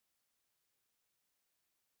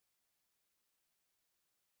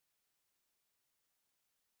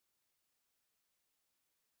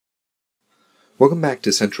Welcome back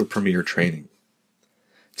to Central Premier Training.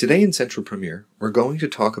 Today in Central Premier, we're going to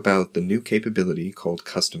talk about the new capability called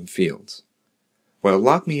Custom Fields. While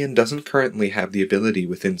LogMeIn doesn't currently have the ability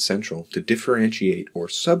within Central to differentiate or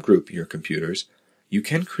subgroup your computers, you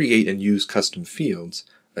can create and use custom fields,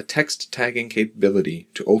 a text tagging capability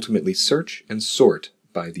to ultimately search and sort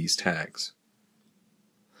by these tags.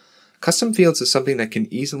 Custom Fields is something that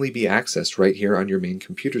can easily be accessed right here on your main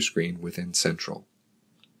computer screen within Central.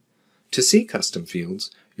 To see custom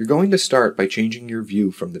fields, you're going to start by changing your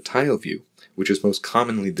view from the tile view, which is most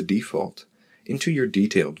commonly the default, into your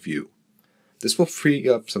detailed view. This will free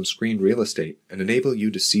up some screen real estate and enable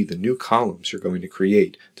you to see the new columns you're going to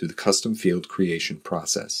create through the custom field creation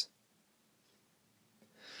process.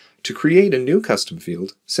 To create a new custom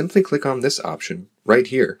field, simply click on this option right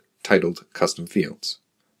here titled Custom Fields,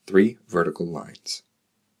 3 vertical lines.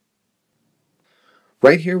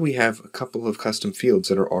 Right here we have a couple of custom fields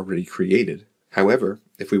that are already created. However,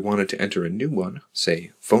 if we wanted to enter a new one,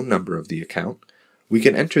 say phone number of the account, we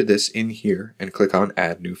can enter this in here and click on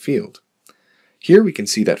Add New Field. Here we can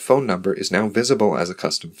see that phone number is now visible as a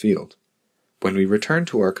custom field. When we return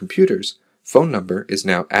to our computers, phone number is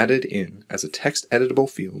now added in as a text editable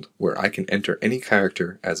field where I can enter any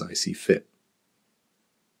character as I see fit.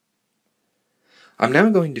 I'm now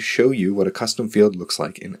going to show you what a custom field looks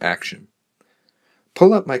like in action.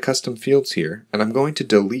 Pull up my custom fields here, and I'm going to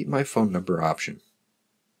delete my phone number option.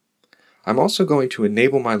 I'm also going to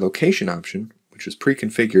enable my location option, which was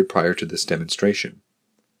pre-configured prior to this demonstration.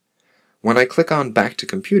 When I click on Back to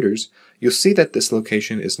Computers, you'll see that this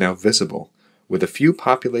location is now visible, with a few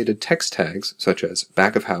populated text tags such as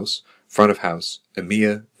back of house, front of house,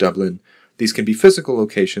 EMEA, Dublin. These can be physical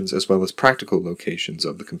locations as well as practical locations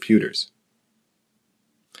of the computers.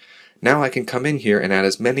 Now I can come in here and add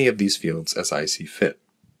as many of these fields as I see fit.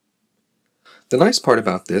 The nice part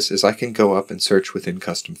about this is I can go up and search within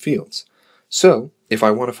custom fields. So, if I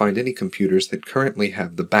want to find any computers that currently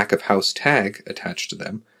have the back of house tag attached to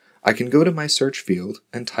them, I can go to my search field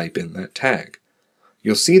and type in that tag.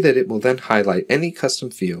 You'll see that it will then highlight any custom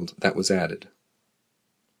field that was added.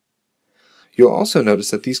 You'll also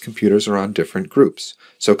notice that these computers are on different groups,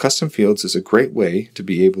 so custom fields is a great way to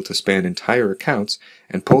be able to span entire accounts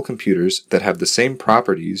and pull computers that have the same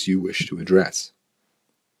properties you wish to address.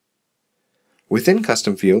 Within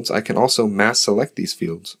custom fields, I can also mass select these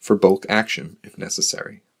fields for bulk action if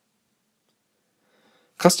necessary.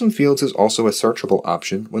 Custom fields is also a searchable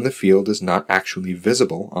option when the field is not actually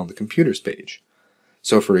visible on the computer's page.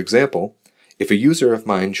 So for example, if a user of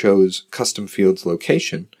mine chose custom fields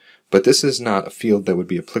location, but this is not a field that would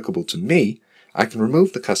be applicable to me, I can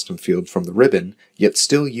remove the custom field from the ribbon, yet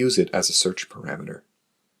still use it as a search parameter.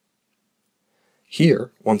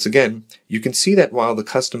 Here, once again, you can see that while the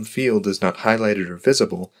custom field is not highlighted or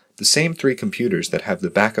visible, the same 3 computers that have the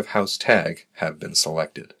back of house tag have been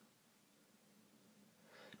selected.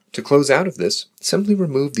 To close out of this, simply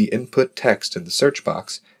remove the input text in the search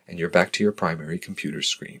box and you're back to your primary computer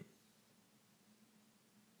screen.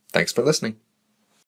 Thanks for listening.